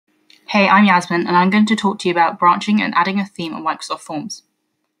Hey, I'm Yasmin, and I'm going to talk to you about branching and adding a theme on Microsoft Forms.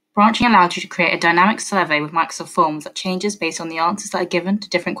 Branching allows you to create a dynamic survey with Microsoft Forms that changes based on the answers that are given to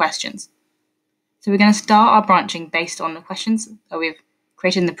different questions. So we're going to start our branching based on the questions that we've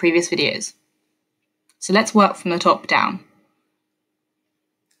created in the previous videos. So let's work from the top down.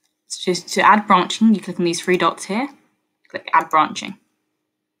 So to add branching, you click on these three dots here, click Add Branching.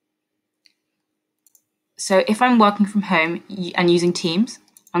 So if I'm working from home and using Teams,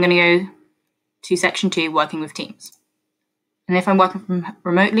 I'm going to go to section 2, Working with Teams. And if I'm working from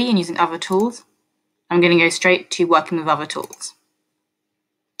remotely and using other tools, I'm going to go straight to Working with Other Tools.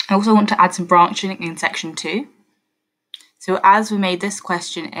 I also want to add some branching in section 2. So as we made this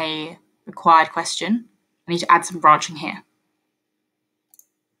question a required question, I need to add some branching here.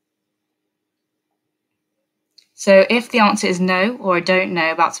 So if the answer is no, or I don't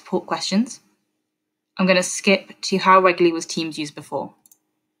know about support questions, I'm going to skip to how regularly was Teams used before.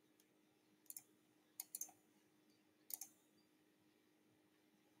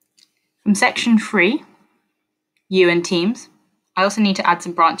 From section 3, You and Teams, I also need to add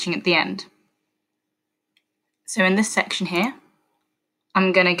some branching at the end. So in this section here,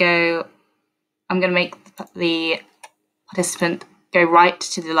 I'm going to make the participant go right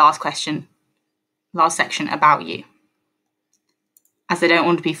to the last section about you, as they don't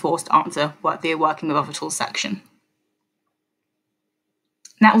want to be forced to answer the Working with Other Tools section.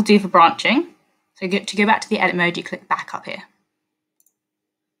 And that will do for branching. So to go back to the edit mode, you click back up here.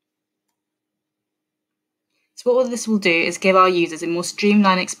 So what this will do is give our users a more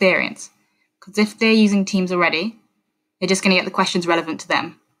streamlined experience, because if they're using Teams already, they're just going to get the questions relevant to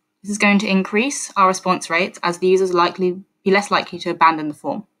them. This is going to increase our response rates as the users be less likely to abandon the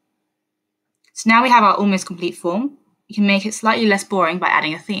form. So now we have our almost complete form. We can make it slightly less boring by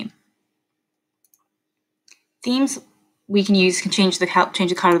adding a theme. Themes we can change the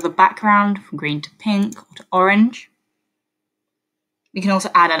colour of the background from green to pink or to orange. We can also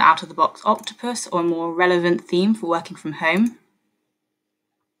add an out-of-the-box octopus or a more relevant theme for working from home.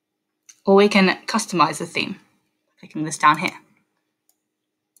 Or we can customize the theme, clicking this down here.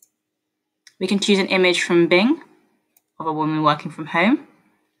 We can choose an image from Bing of a woman working from home,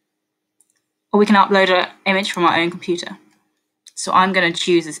 or we can upload an image from our own computer. So I'm going to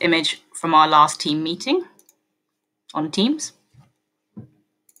choose this image from our last team meeting on Teams.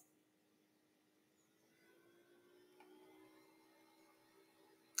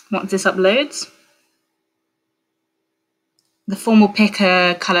 Once this uploads, the form will pick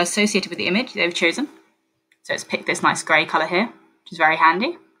a colour associated with the image they've chosen. So it's picked this nice grey colour here, which is very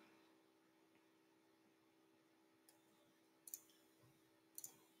handy.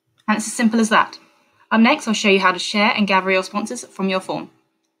 And it's as simple as that. Up next, I'll show you how to share and gather your responses from your form.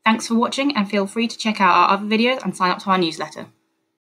 Thanks for watching, and feel free to check out our other videos and sign up to our newsletter.